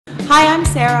Hi, I'm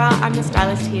Sarah. I'm the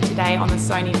stylist here today on the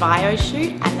Sony Vaio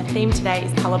shoot, and the theme today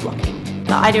is colour blocking.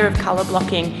 The idea of colour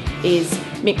blocking is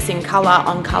mixing colour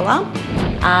on colour.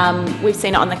 We've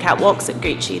seen it on the catwalks at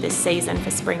Gucci this season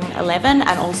for Spring 11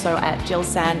 and also at Jill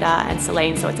Sander and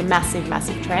Celine, so it's a massive,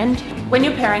 massive trend. When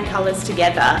you're pairing colours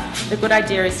together, the good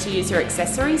idea is to use your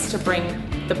accessories to bring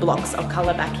the blocks of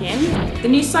colour back in. The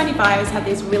new Sony Vaios have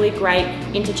these really great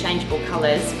interchangeable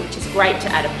colours, which is great to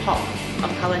add a pop of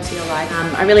colour to your life.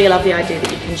 I really love the idea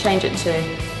that you can change it to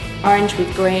orange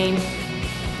with green,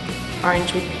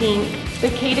 orange with pink. The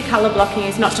key to colour blocking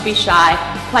is not to be shy,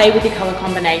 play with your colour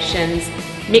combinations,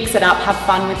 mix it up, have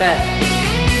fun with it.